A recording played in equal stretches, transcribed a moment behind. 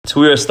So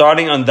we are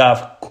starting on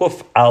Daf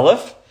Kuf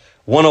Aleph,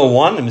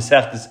 101, in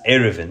Masechtas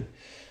Eruvin.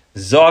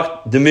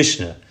 Zok the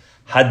Mishnah.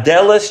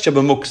 Hadeles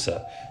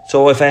Shabamuksa.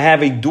 So if I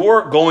have a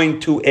door going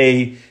to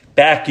a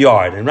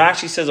backyard, and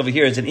Rashi says over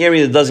here, it's an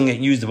area that doesn't get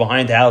used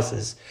behind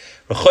houses.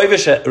 Right?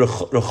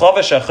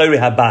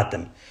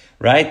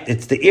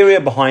 It's the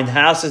area behind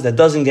houses that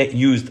doesn't get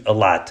used a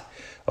lot.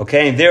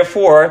 Okay, and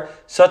therefore,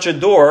 such a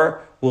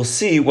door will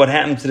see what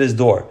happened to this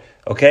door.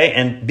 Okay,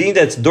 and being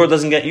that the door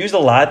doesn't get used a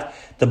lot,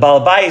 the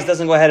Baal Bayis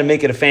doesn't go ahead and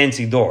make it a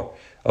fancy door.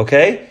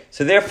 Okay,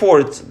 so therefore,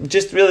 it's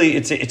just really,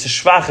 it's a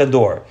shvacha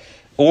door.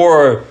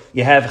 Or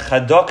you have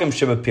chadokim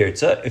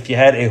shebapirza, if you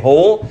had a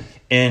hole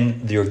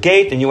in your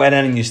gate and you went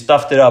in and you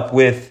stuffed it up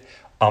with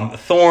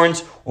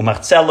thorns or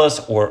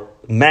marcellas or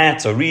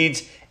mats or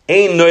reeds,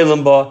 ein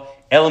noilim ba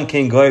elam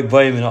ken goy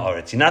vayim in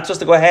haaretz. You're not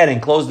supposed to go ahead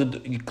and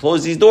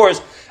close these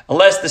doors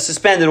unless they're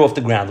suspended off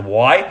the ground.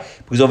 Why?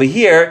 Because over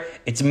here,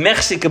 it's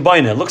mechsi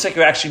kabayna. It looks like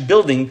you're actually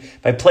building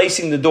by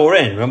placing the door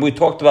in. Remember we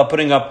talked about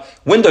putting up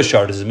window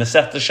shutters in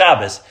Masechta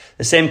Shabbos.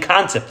 The same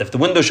concept. If the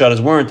window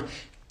shutters weren't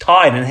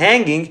tied and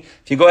hanging,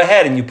 if you go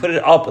ahead and you put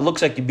it up, it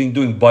looks like you're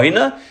doing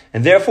bayna,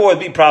 and therefore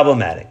it'd be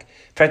problematic.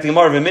 In fact, the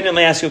Gemara V'minyan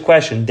may ask you a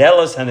question.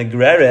 Delas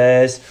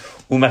hanegreres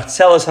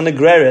umachzelas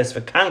hanegreres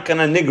v'kankan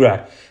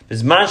hanigra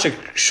b'zman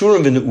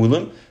shekshurim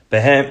v'neulim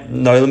behem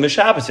noilim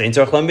b'shabbos v'ein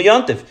tzarich lem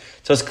b'yontif.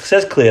 So it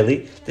says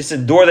clearly, this is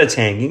a door that's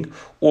hanging,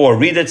 or a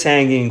reed that's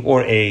hanging,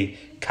 or a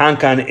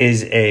kankan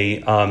is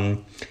a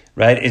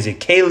is a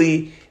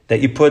keli that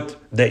you put,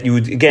 that you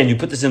would, again, you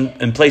put this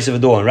in place of a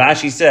door. And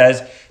Rashi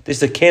says, this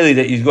is a keli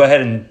that you go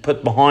ahead and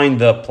put behind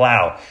the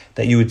plow,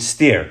 that you would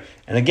steer.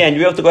 And again,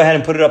 you have to go ahead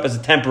and put it up as a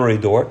temporary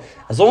door.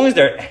 As long as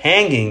they're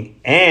hanging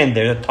and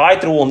they're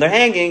tied to the wall and they're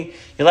hanging,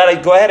 you're allowed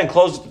to go ahead and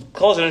close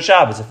it on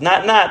Shabbos. If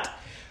not.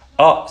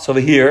 Oh, so over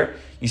here,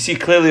 you see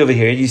clearly over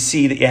here, you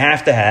see that you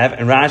have to have,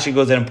 and Rashi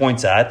goes ahead and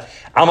points out,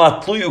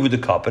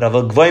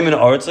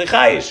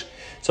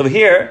 so over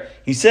here,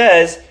 he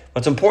says,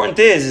 what's important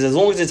is as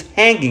long as it's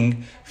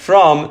hanging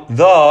from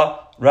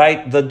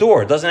the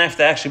door. It doesn't have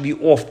to actually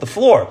be off the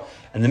floor.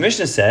 And the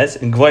Mishnah says,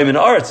 in Gvoim and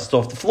Aretz, it's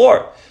off the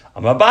floor.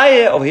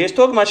 Amabaye, over here, is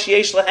talking about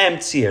Sheyesh Lahem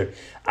Tzir.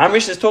 Our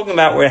Mishnah is talking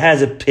about where it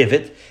has a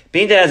pivot.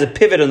 Being that it has a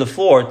pivot on the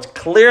floor, it's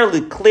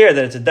clearly clear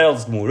that it's a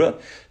Delos Mura.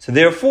 So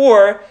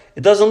therefore,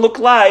 it doesn't look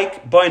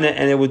like Baina,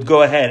 and it would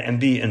go ahead and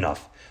be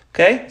enough.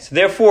 Okay? So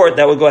therefore,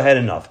 that would go ahead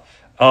enough.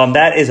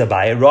 That is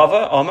Abaye.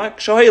 Rava, Amak,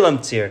 Shohelam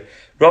Tzir.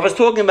 Rava is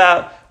talking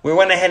about where we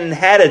went ahead and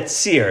had a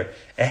tzir.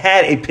 It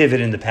had a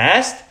pivot in the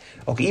past.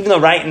 Okay, even though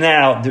right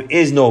now there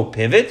is no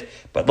pivot,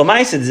 but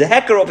Lamaisa, there's a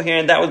hecker over here,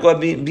 and that would go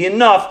be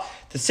enough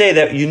to say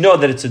that you know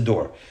that it's a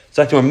door.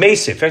 So like the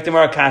Mesif,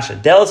 Fektimar Akasha,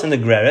 Delis and the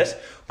Greres,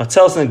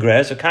 Matzelis and the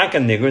Greres, or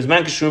Kankan Nigers,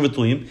 Mankashur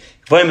Vituyim,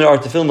 Kvoim and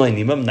Artefil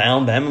Malinimam,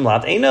 Nail Behem, and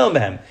Lat, Ein Nail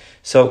Behem.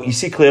 So you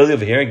see clearly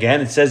over here,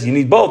 again, it says you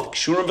need both,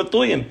 Kshurim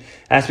Vituyim. It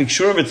has to be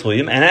Kshurim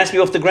Vituyim, and it has to be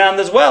off the ground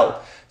as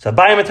well. So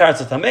again,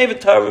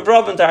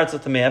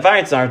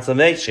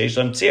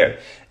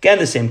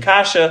 the same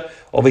kasha.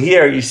 Over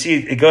here, you see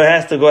it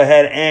has to go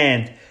ahead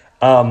and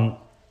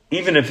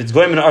even if it's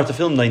going in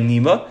artefilm like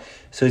nima,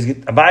 so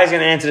Abai is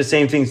going to answer the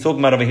same thing. He's talking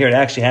about over here. It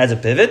actually has a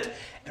pivot,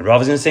 and Rav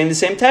is going to say in the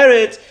same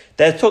teretz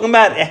that's talking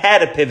about it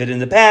had a pivot in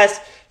the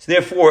past. So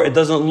therefore, it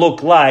doesn't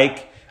look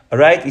like. All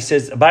right, he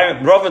says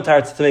Rav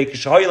Tarts to make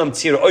shahoylam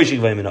tzir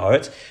oishik vayim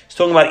arets. He's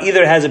talking about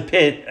either it has a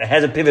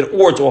pivot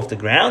or it's off the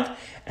ground.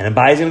 And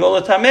Abai is going to go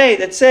to Tamei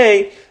that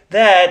say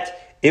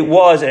that it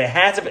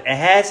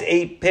has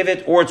a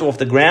pivot or it's off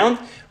the ground.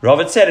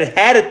 Rav said it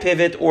had a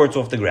pivot or it's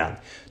off the ground.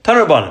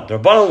 Taner Rabbanan, the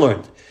Rabbanan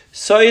learned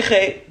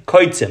soiche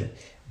koitzim.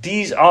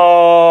 These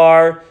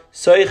are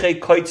soiche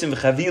koitzim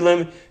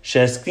v'chavilim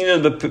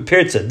she'eskinu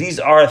b'pirza. These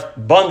are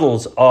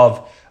bundles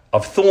of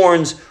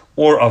thorns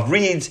or of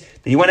reeds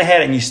that you went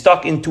ahead and you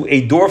stuck into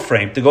a door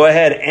frame to go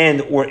ahead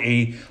or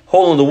a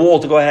hole in the wall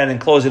to go ahead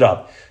and close it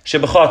up.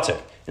 Shebechatzer.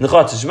 In the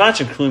Chatzah,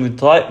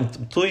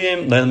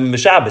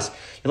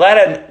 you're allowed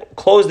to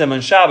close them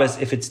on Shabbos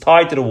if it's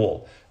tied to the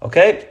wall.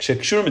 Okay?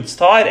 It's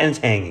tied and it's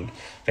hanging.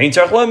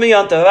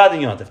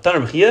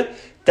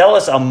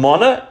 Delas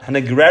amana,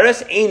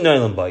 hanegreres, ein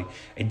noilim bay.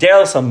 A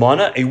delas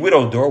amana, a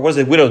widow door. What is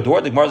a widow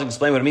door? The Gemara will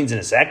explain what it means in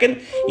a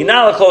second. You're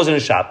not allowed to close it on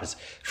Shabbos.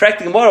 Frag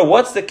the Gemara,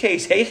 what's the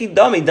case? Heichi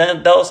dami,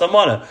 delas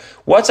amana.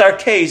 What's our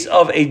case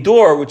of a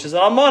door which is an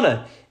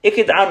amana?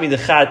 Ikid ami the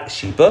chad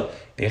shipa.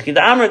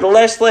 The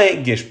last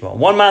leg gishma.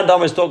 One man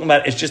dama is talking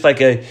about it's just like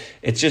a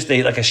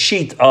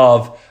sheet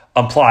of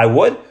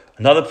plywood.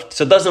 Another,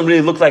 so it doesn't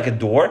really look like a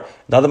door.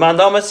 Another man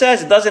dama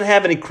says it doesn't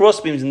have any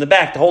cross beams in the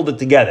back to hold it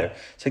together.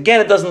 So again,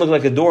 it doesn't look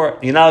like a door.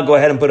 You now go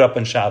ahead and put it up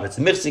on Shabbos.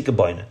 Mirsi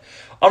kaboina.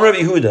 Amar Rabbi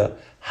Yehuda.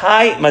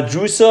 Hi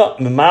madrusa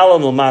mimala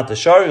milmata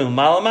shari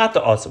mimala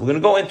mata asa. We're going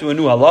to go into a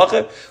new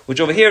halacha, which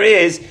over here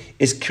is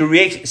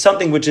create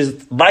something which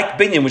is like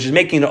binyan, which is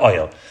making an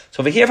oil.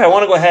 So over here, if I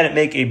want to go ahead and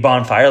make a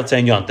bonfire, let's say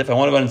in Yontif, I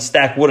want to go ahead and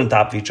stack wood on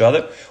top of each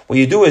other, what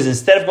you do is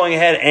instead of going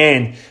ahead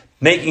and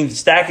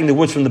stacking the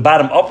woods from the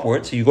bottom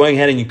upwards. So you're going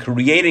ahead and you're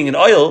creating an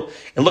oil.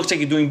 It looks like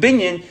you're doing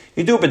binyan.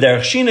 You do it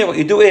b'derech shina. What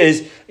you do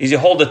is you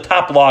hold the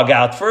top log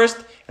out first,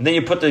 and then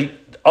you put the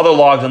other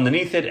logs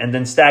underneath it, and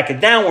then stack it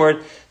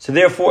downward. So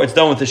therefore, it's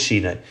done with the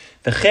shina.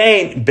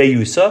 V'chein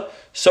beyusa.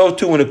 So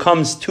too, when it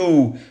comes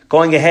to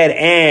going ahead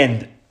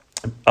and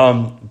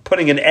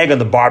putting an egg on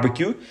the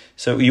barbecue.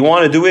 So what you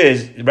want to do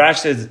is, Rashi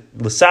says,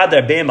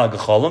 l'sadar be'em al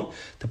gecholim,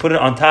 to put it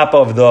on top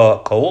of the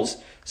coals.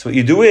 So what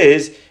you do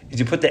is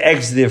you put the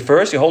eggs there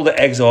first, you hold the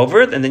eggs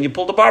over it, and then you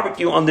pull the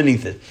barbecue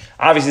underneath it.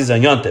 Obviously, it's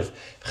on yontif.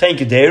 V'chein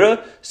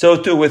kedera, so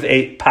too with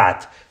a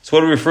pot. So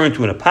what are we referring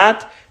to in a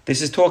pot?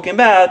 This is talking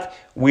about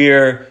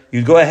where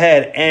you go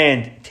ahead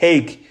and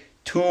take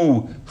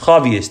two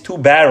chavias, two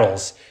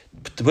barrels,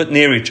 to put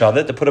near each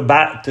other, to put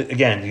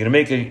again, you're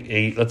going to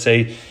make let's say,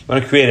 you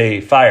want to create a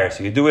fire.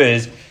 So you do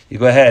is, you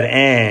go ahead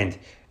and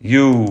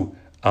you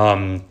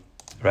go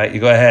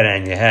ahead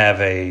and you have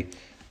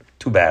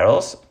two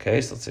barrels. Okay,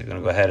 so let's say we're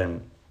going to go ahead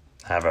and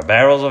have our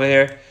barrels over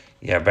here.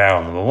 You have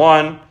barrel number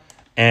 1,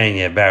 and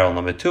you have barrel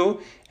number 2.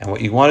 And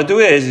what you want to do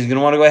is you're going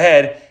to want to go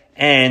ahead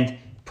and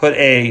put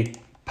a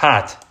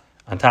pot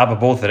on top of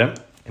both of them,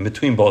 in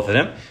between both of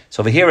them.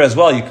 So over here as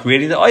well, you're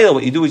creating the oil.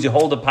 What you do is you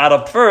hold the pot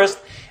up first,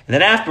 and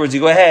then afterwards,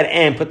 you go ahead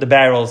and put the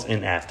barrels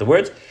in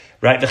afterwards.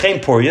 Right?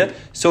 V'chein porya,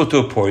 so to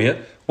a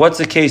porya. What's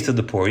the case of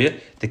the porya?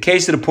 The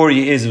case of the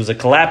porya is it was a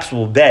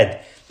collapsible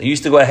bed. They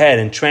used to go ahead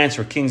and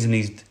transfer kings in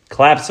these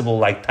collapsible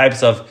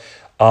types of,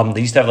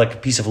 they used to have a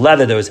piece of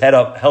leather that was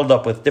held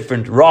up with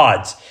different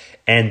rods.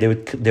 And they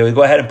would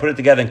go ahead and put it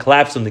together and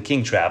collapse when the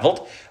king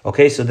traveled.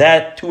 Okay, so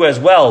that too as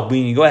well,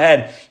 when you go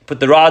ahead, put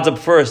the rods up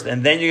first,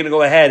 and then you're going to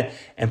go ahead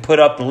and put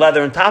up the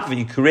leather on top of it.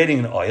 You're creating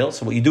an oil.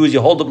 So what you do is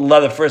you hold up the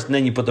leather first, and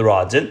then you put the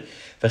rods in.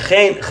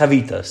 V'chein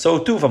chavita. So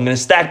too, if I'm going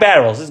to stack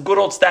barrels, this is good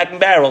old stacking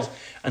barrels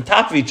on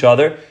top of each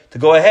other, to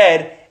go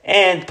ahead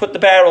and put the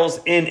barrels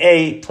in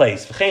a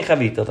place. V'chein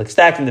chavita, like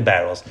stacking the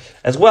barrels.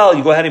 As well,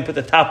 you go ahead and put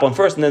the top one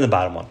first, and then the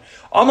bottom one.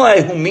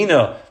 Amalei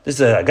humina. This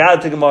is a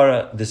Agadah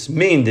Gemara. This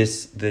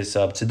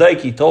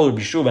Tzedaiki told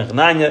Rabbi Yeshua ben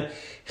Chananya.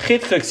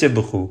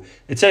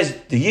 It says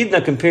the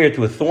Yidna compared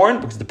to a thorn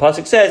because the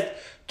pasuk says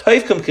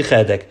Toivkim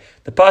kechedek.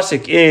 The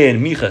pasuk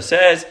in Micha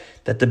says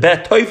that the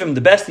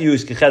best to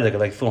use kechedek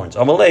like thorns.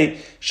 Amalei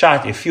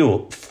shot a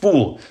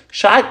fool.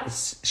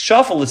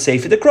 Shuffle the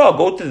sefer the crow.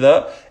 Go to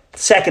the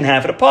second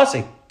half of the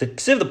pasuk. The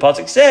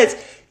pasuk says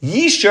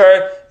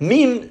Yishar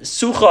mim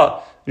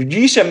sucha.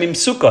 Yishar mim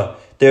sukkah.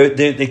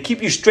 They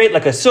keep you straight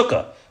like a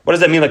sukkah. What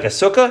does that mean, like a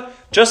sukkah?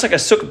 Just like a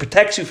sukkah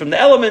protects you from the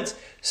elements,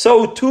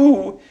 so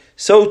too,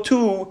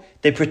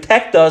 they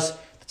protect us.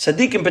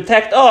 Tzaddikim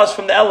protect us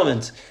from the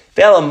elements.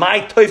 The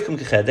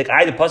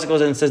pasuk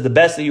goes in and says, the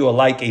best of you are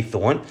like a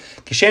thorn.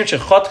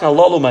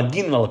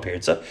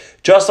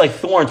 Just like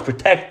thorns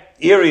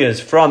protect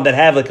areas that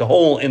have a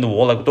hole in the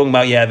wall, like we're talking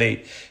about, you have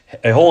a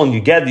hole in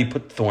your ged, you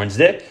put thorns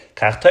there.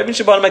 So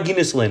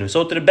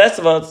to the best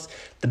of us,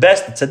 the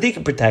best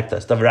tzaddikim protect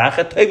us. They go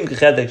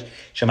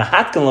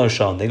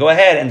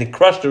ahead and they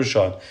crush the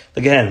Rishon.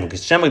 Look ahead,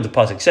 because the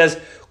pasuk says,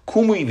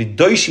 "Kumui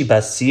v'doishi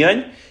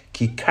basiyon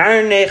ki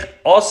karnech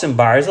osim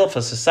barzel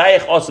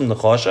v'sasayich osim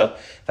nechosha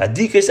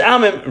v'adikis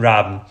amim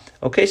rabim."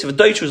 Okay, so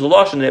v'doish was a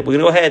lashon that we're going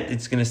to go ahead.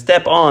 It's going to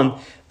step on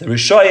the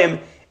Rishoyim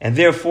and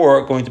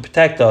therefore going to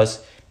protect us,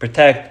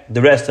 protect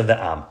the rest of the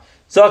Am.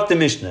 Zok the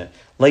Mishnah.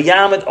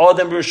 Layamet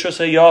Adam Rishus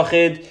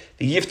HaYachid,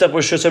 the Yiftach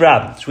Rishus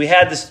HaRabim. So we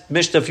had this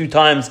Mishnah a few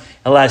times in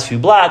the last few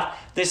blocks.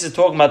 This is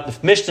talking about the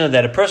Mishnah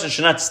that a person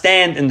should not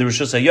stand in the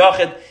Rishus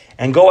HaYachid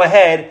and go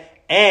ahead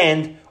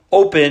and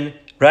open,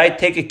 right,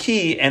 take a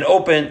key and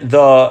open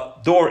the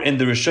door in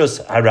the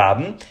Rishus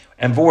HaRabim,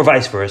 and or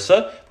vice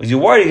versa. Because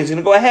you're worried he's going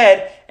to go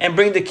ahead and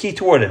bring the key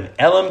toward him.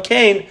 Elam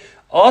Kain,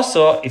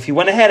 also, if he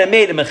went ahead and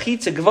made a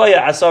mechitza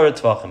gvaya asara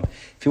tvachim,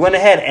 if he went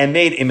ahead and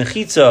made a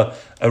mechitza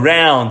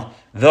around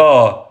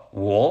the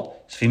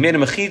wall, so if he made a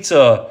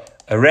mechitza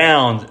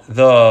around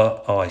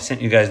I sent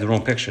you guys the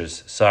wrong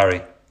pictures.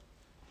 Sorry.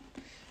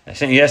 I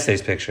sent you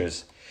yesterday's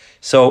pictures.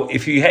 So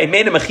if you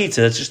made a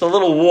mechitza, it's just a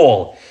little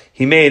wall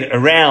he made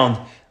around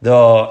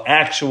the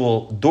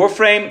actual door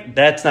frame,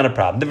 that's not a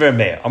problem. The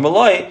Vermeer.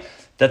 Amaloi,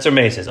 that's what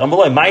Meir says.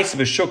 Amaloi, Ma'is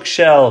v'shuk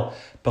shel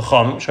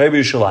Pacham, Shaibi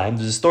Yerushalayim.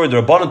 There's a story, the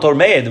Rabbanan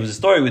Tormeir, there was a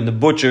story in the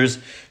butcher's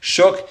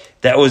shuk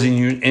that was in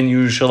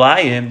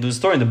Yerushalayim. There was a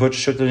story in the butcher's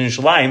shuk that was in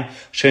Yerushalayim.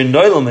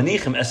 She'noilom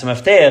manichem esem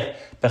aftech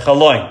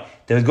bechaloin.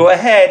 They would go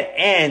ahead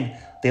and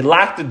they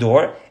lock the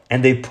door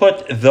and they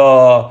put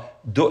the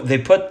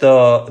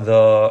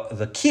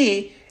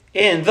key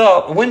in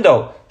the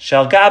window.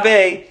 Shal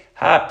gabe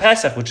ha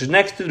Pesach, which is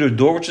next to the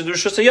door, which is the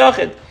Rishus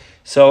HaYachid.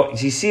 So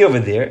you see over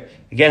there,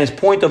 again, his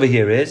point over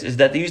here is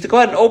that they used to go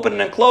ahead and open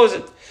it and close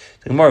it.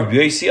 There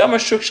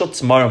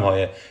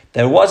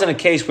wasn't a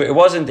case where it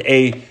wasn't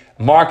a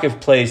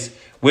marketplace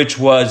which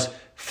was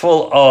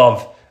full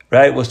of,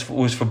 right, was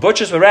for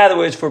butchers, but rather it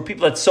was for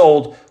people that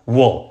sold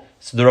wool.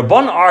 So the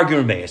Rabban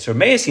argue Rameya. So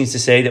Rameya seems to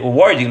say that we're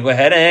worried you're going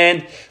to go ahead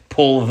and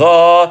pull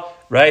the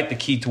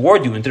key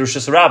toward you into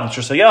Rishus HaRabim,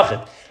 Rishus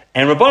HaYachid.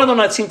 And Rabbanan do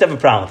not seem to have a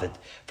problem with it.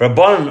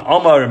 Rabbanan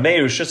Omar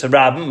Meir Rishus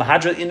Rabbim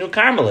Mahadra Inu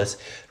Carmelis.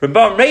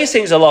 Rabbanan Meir is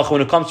saying halacha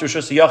when it comes to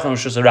Rishus Yachid and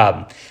Rishus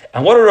Rabbim.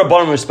 And what do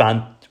Rabbanan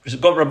respond?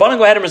 Rabbanan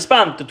go ahead and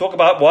respond to talk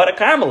about what a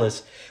Carmel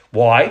is.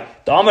 Why?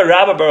 The Amar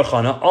Rabba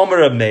Baruchana, Amar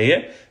Rab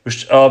Meir,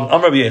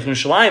 Amar Rabbi Yechon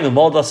Shalayim, and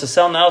Moldas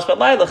Sasel Naus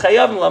Batlayla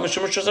Chayavim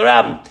Lamashim Rishus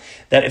Rabbim.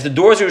 That if the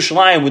doors of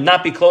Yerushalayim would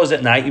not be closed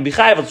at night, you'd be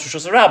chayav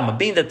Rishus Rabbim.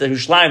 Being that the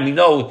Yerushalayim we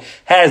know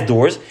has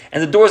doors,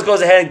 and the doors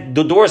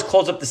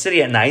close up the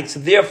city at night, so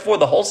therefore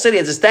the whole city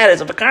has the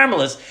status of a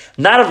Carmelis,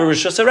 not of a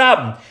Rishus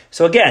Rabbim.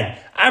 So again,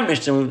 our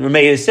Mishnah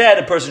Rameya said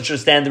a person should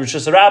stand in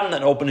Rishus Rabbim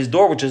and open his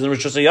door, which is in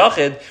Rishus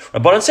Yachid.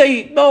 Rabbanan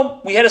say, no,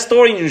 we had a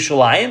story in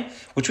Yerushalayim,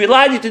 which we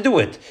allowed you to do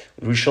it.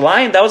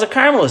 Yerushalayim, that was a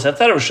Carmelis, that's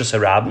not a Rishus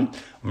Rabbim.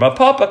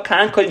 Rapapa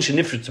kan koyin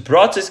shenifshu to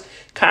pratis,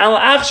 kan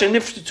la'ach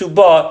shenifshu to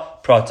ba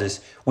pratis.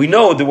 We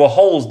know there were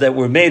holes that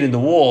were made in the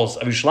walls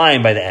of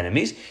Yerushalayim by the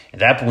enemies,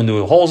 and that when there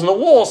were holes in the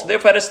walls, so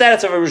therefore had a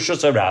status of a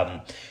Rishus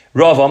Rabbim.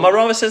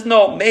 Rava says,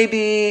 no,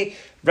 maybe,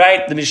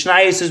 right, the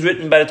Mishnayos is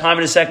written by the time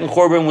of the second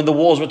Korban when the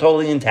walls were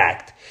totally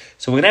intact.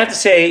 So we're going to have to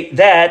say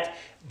that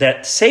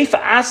Seifa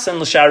Asan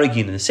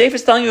L'Sharagin. The Seifa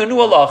is telling you a new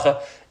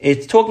halacha.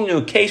 It's talking to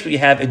a case where you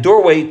have a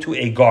doorway to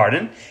a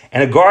garden,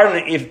 and a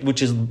garden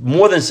which is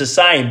more than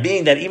Sasayim,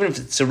 being that even if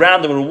it's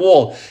surrounded with a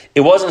wall, it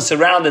wasn't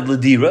surrounded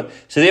Ladira,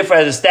 so therefore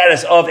it has the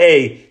status of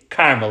a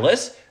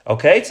Carmelis.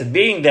 Okay, so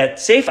being that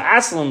Seifa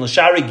Asan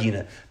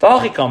L'Sharagin.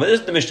 V'achikam, this is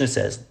what the Mishnah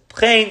says.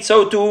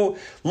 So too,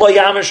 Lo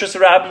Yamer Shus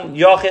Rabbim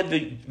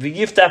Yachid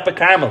V'yiftach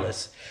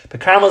B'Carmelis. The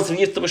Carmelis and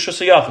Yifta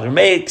Rishus Yachid.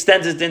 Ramey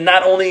extends it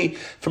not only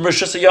from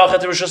Rishus Yachid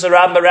to Rishus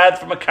Rabbim, but rather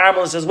from a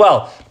Carmelis as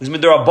well. Because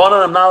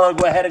Midrabanan, I'm not allowed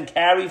to go ahead and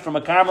carry from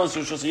a Carmelis to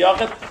Rishus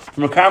Yachid,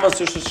 from a Carmelis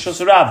to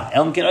Rishus Rabbim.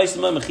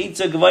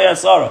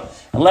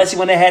 Unless he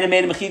went ahead and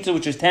made a mechitza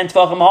which is 10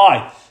 tvachim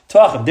high.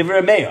 Tvachim,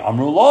 Divrei Meir,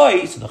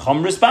 Amruloi. So the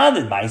Chum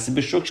responded, there was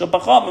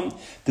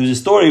a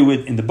story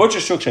in the butcher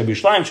shuk Shei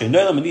B'Yishlayim, Shei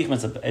Noilam Menichem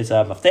as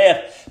a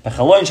maftech,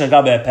 B'chaloin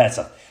Shagabe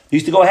Pesach. They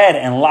used to go ahead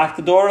and lock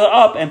the door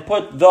up and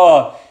put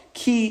the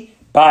key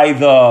by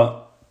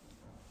the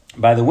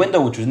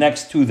window which was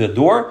next to the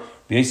door.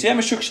 It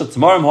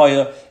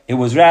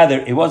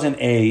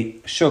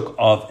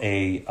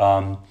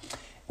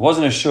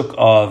wasn't a shuk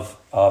of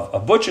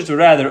butchers, but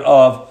rather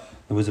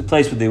it was a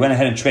place where they went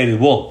ahead and traded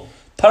wool.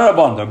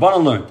 Tarabban, the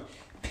Rabbanan learned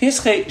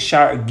Pische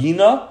Shar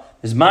Gina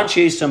is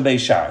Manche Sambei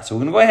Shar. So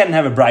we're going to go ahead and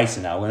have a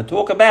brisa now. We're going to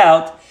talk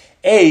about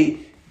a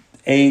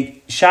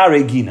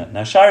Share Gina.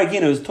 Now Share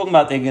Gina is talking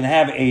about they're going to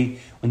have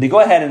when they go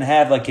ahead and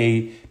have like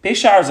a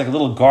Peshar is like a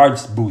little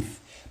guard's booth.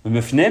 So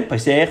you can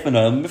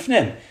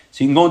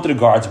go into the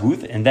guard's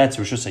booth, and that's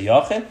Rishus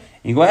Yachid, and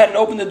you go ahead and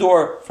open the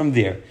door from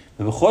there.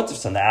 If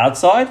it's on the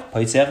outside,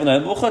 you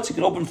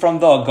can open from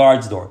the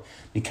guard's door.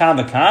 If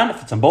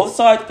it's on both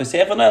sides,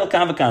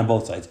 on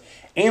both sides.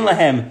 If they have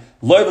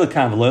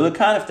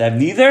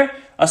neither,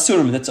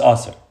 asurim, that's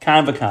asur.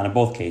 Kan v'kan in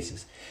both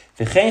cases.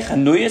 I'm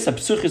going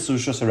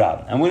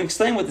to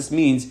explain what this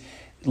means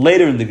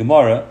later in the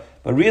Gemara,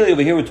 but really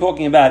over here we're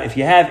talking about if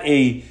you have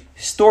a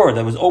store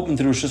that was open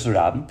to Rishus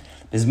Rabbim,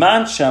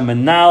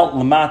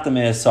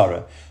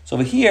 so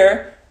over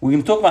here we're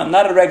going to talk about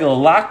not a regular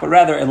lock, but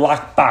rather a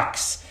lock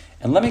box.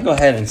 And let me go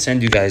ahead and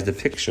send you guys the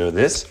picture of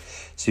this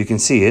so you can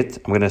see it.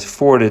 I'm going to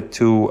forward it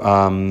to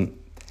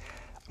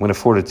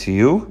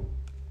you.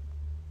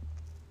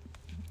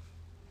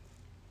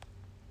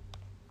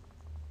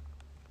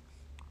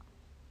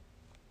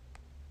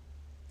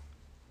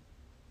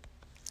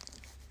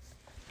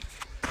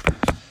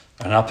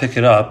 And I'll pick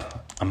it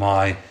up on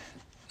my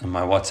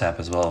WhatsApp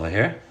as well over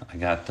here. I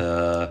got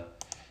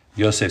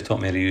Yosef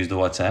taught me to use the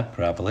WhatsApp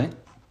properly.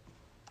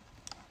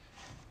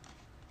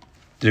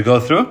 Did it go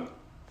through?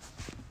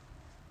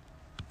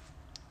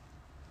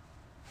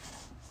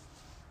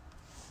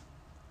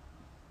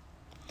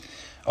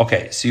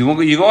 Okay, so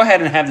you go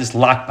ahead and have this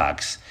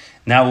lockbox.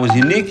 Now, what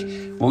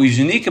was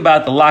unique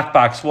about the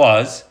lockbox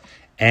was,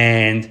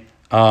 and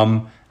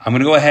I'm going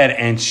to go ahead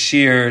and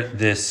share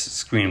this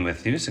screen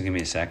with you. So give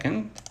me a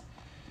second.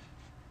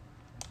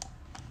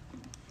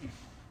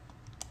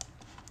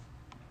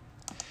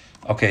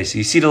 Okay, so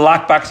you see the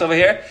lockbox over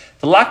here?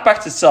 The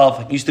lockbox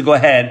itself used to go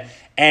ahead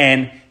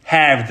and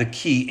have the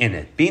key in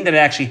it. Being that it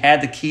actually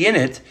had the key in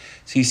it,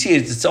 so you see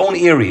it's its own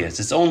area. It's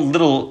its own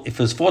little, if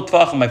it was 4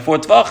 tvachim by 4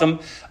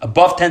 tvachim,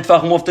 above 10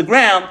 tvachim off the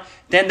ground,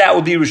 then that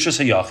would be Rishus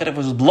HaYachid. If it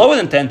was lower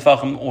than 10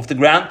 tvachim off the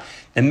ground,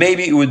 then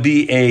maybe it would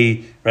be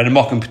a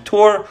Mokum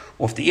P'tor,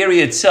 or if the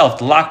area itself,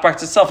 the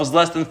lockbox itself was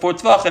less than 4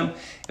 tvachim,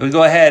 it would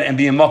go ahead and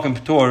be a Mokum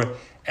P'tor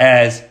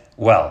as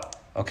well.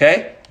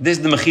 Okay? This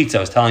is the mechitza I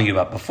was telling you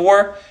about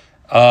before.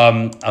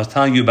 I was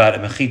telling you about a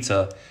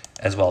mechitza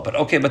as well. But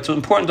okay, but what's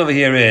important over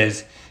here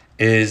is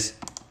what's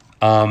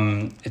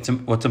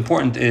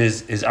important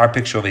is our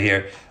picture over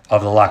here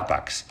of the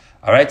lockbox.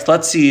 All right, so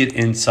let's see it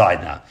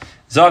inside now.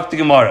 Zak the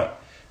Gemara.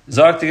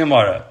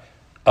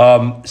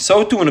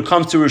 So too when it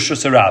comes to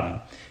Rishus Rabbim.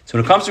 So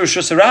when it comes to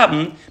Rishus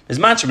Rabbim,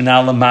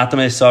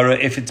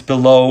 if it's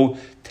below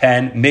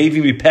 10,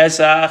 maybe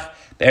Pesach,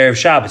 the Erev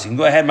Shabbos. You can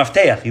go ahead,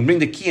 Mafteach. You can bring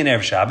the key in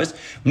Erev Shabbos,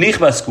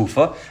 Mnichba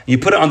Skufa, and you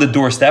put it on the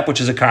doorstep, which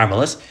is a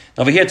Carmelis. And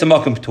over here it's a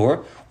Makom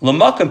P'tur.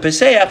 L'Makom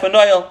Peseach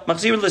v'Noyel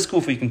Machzir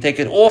l'Skufa. You can take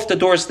it off the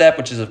doorstep,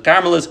 which is a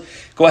Carmelis.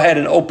 Go ahead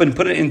and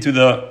put it into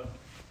the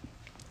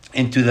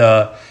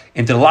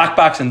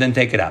lockbox, and then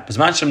take it out.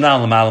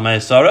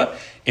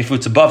 If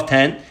it's above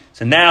 10,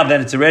 so now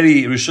then it's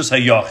already Rishus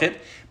HaYochid.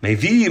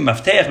 Mevi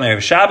Mafteach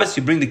Me'erev Shabbos.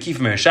 You bring the key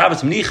from Erev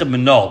Shabbos. Mnichad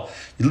Menol.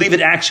 You leave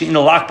it actually in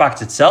the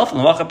lockbox itself.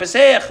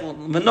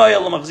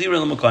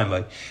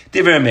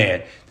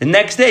 The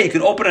next day you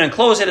can open it and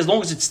close it as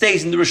long as it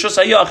stays in the Rishus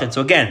HaYochid.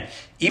 So again,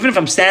 even if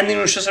I'm standing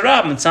in Rishus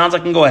HaRabim, it sounds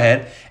like I can go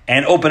ahead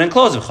and open and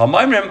close it. So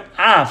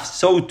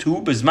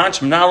too, Mevi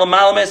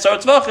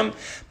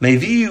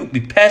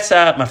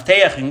Bipesa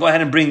Mafteach. You can go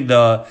ahead and bring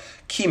the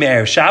key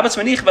Me'erev Shabbos,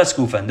 and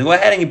then go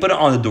ahead and you put it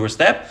on the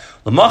doorstep.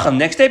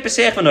 Next day,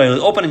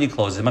 you open and you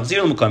close it.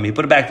 You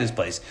put it back to this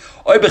place.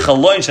 Or if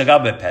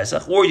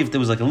there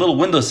was like a little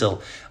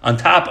windowsill on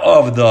top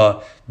of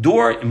the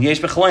door, if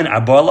it's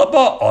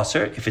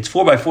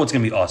 4x4, it's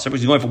going to be aser,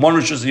 because you're going from one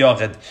Rishus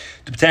HaYochid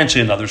to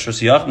potentially another Rishus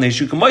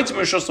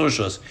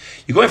HaYochid.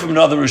 You're going from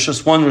another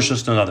Rishus, one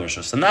Rishus to another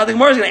Rishus. So now the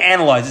Gemara is going to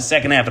analyze the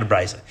second half of the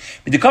Brisa.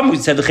 But the comment we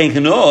said the Chen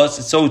Chanus,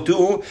 it's so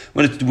too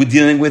when we're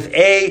dealing with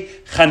a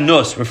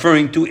Chanus,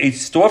 referring to a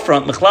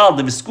storefront, Mechlal,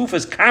 the Skufa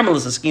is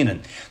Carmelis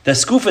Askinan. The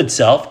Skufa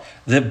itself,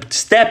 the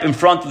step in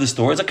front of the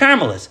store, is a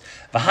Carmelis.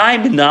 So the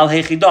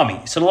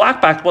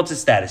lockbox, what's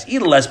its status?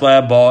 Either less by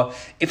a bar,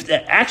 if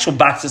the actual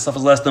box itself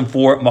is less than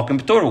 4, Makom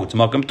P'tur, it's a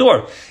Makom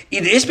P'tur.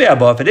 Either is by a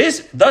bar, if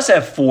it does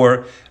have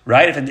 4,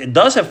 right? If it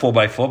does have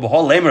 4x4,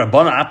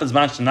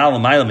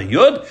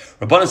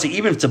 Rabbanan say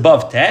even if it's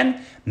above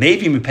 10,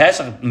 maybe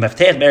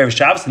Meftech Erev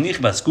Shabbos and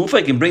Nichba Skufa,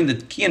 you can bring the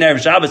key in Erev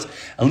Shabbos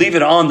and leave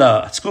it on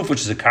the Skufa,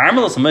 which is a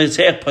Carmel. So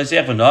Machzir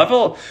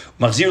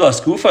La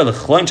Skufa, the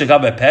Chloin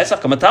Shagab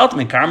Pesach,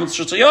 Kamataltim, Carmel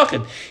Rishus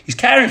HaYochid. He's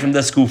carrying from the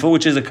Skufa,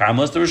 which is a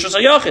Carmel, to Rishus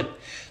HaYochid.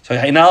 So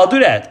now I'll do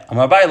that.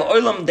 Over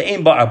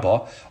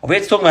here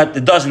it's talking about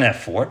it doesn't have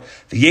 4.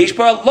 The Yesh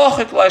Bar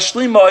Lochik La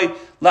Shlimoy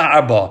La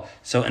Arba.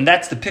 So, and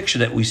that's the picture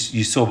that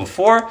you saw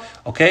before.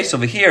 Okay, so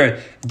over here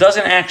it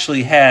doesn't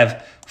actually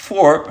have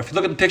 4. If you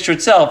look at the picture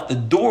itself, the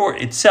door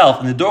itself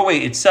and the doorway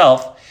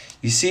itself,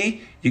 you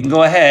see, you can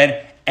go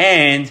ahead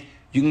and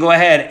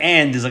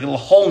there's like a little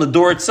hole in the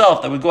door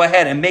itself that would go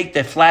ahead and make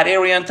that flat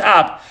area on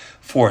top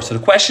 4. So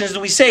the question is, do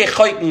we say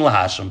Chaykin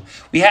Lahashim?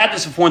 We had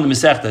this before in the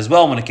Masechta as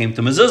well when it came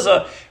to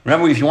Mezuzah.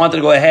 Remember, if you wanted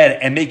to go ahead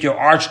and make your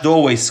arch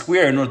doorway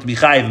square in order to be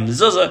Chayiv in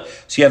Mezuzah,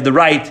 so you have the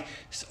right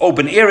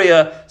open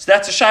area, so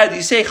that's a shayla.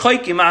 You say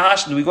Chaykin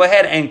Lahashim, do we go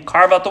ahead and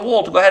carve out the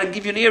wall to go ahead and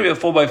give you an area of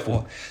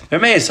 4x4? There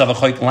may have a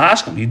Chaykin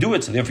Lahashim. You do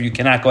it, so therefore you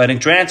cannot go ahead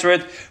and transfer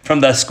it from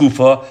the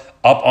skufa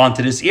up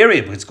onto this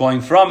area, but it's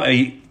going from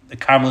a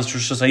Carmelis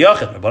Rishus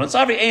HaYochid. But it's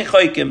every ein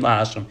Chaykim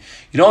Lahashim.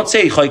 You don't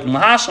say Chaykim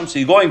Lahashim, so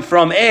you're going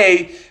from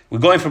we're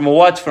going from a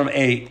what? From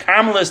a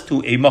Carmelis to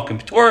a Makom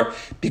P'tur,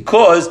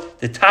 because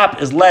the top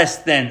is less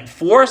than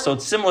 4, so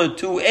it's similar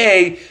to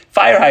a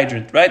fire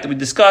hydrant, right? That we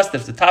discussed.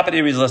 If the top of the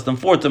area is less than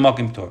 4, it's a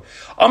Makom P'tur.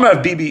 Amar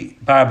of Bibi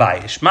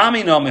Barabai,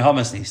 Shmami no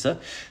mehamas nisa.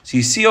 So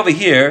you see over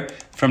here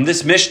from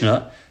this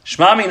Mishnah,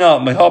 Shmami no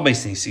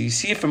mehamas nisa. You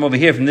see from over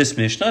here from this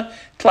Mishnah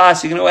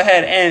class, you can go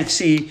ahead and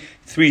see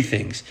 3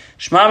 things.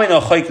 Shmami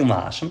no Chaykim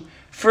Lahashim.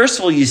 First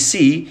of all, you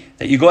see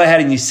that you go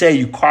ahead and you say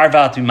you carve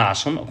out the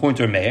mashlim according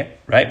to Rameir,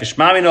 right? So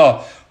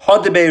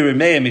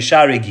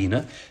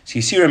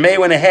you see Rameir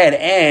went ahead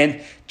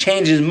and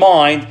changed his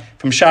mind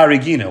from Shar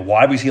Regina.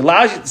 Why? Because he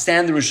allows you to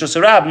stand in the Rishus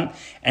HaRabim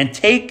and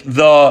take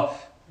the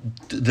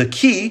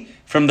key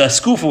from the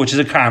skufa, which is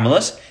a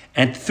Carmelis,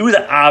 and through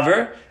the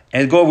aver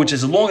and go, which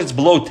is as long as it's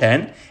below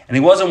 10. And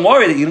he wasn't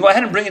worried that you can go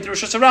ahead and bring it to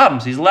Rishus HaRabim.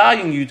 So he's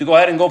allowing you to go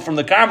ahead and go from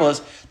the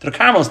Carmelis to the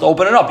Carmelis to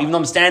open it up, even though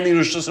I'm standing in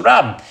Rishus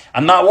HaRabim.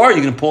 I'm not worried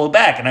you're going to pull it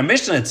back. And our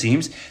Mishnah, it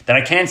seems, that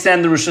I can't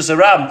stand in the Rishus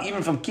HaRabim,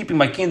 even from keeping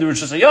my key in the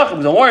Rishus HaYochid,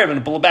 because don't worry, I'm going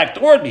to pull it back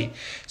toward me.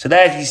 So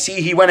that, you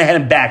see, he went ahead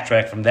and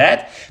backtracked from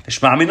that. The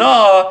Shema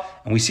Minah,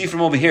 and we see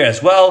from over here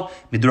as well,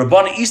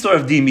 Midrabana Istor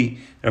of Dimi.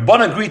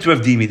 Rabbanan agreed to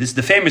Rav Dimi. This is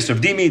the famous Rav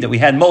Dimi that we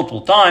had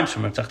multiple times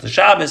from Masechta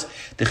Shabbos.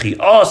 The Chi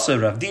Asa,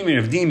 Rav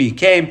Dimi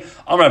came.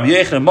 Amar Rabbi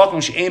Yechon,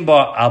 Makom she'ein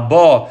ba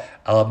alba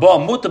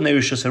mutam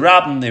ne'rishus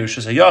harabim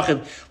ne'rishus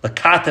hayachid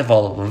lakatev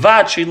al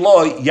levad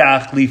she'lo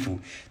yachlifu.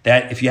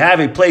 That if you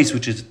have a place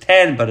which is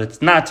 10 but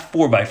it's not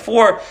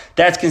 4x4,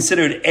 that's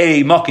considered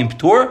a Makom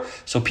P'tur.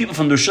 So people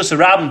from the Rishus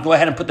HaRabim go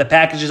ahead and put the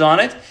packages on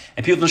it,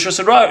 and people from the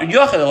Rishus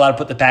HaYochid are allowed to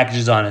put the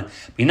packages on it.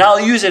 But you now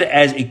use it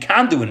as a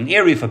conduit, an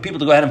area for people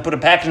to go ahead and put a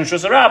package in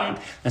Rishus HaRabim,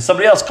 and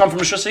somebody else come from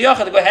the Rishus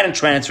HaYochid to go ahead and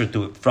transfer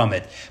from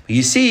it. But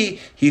you see,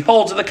 he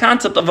holds to the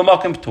concept of a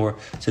Makom P'tur.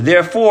 So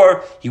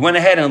therefore, he went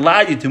ahead and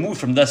allowed you to move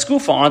from the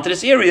skufa onto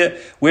this area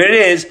where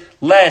it is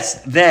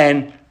less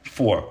than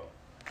 4.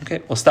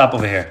 Okay, we'll stop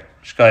over here.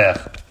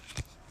 Shkayach.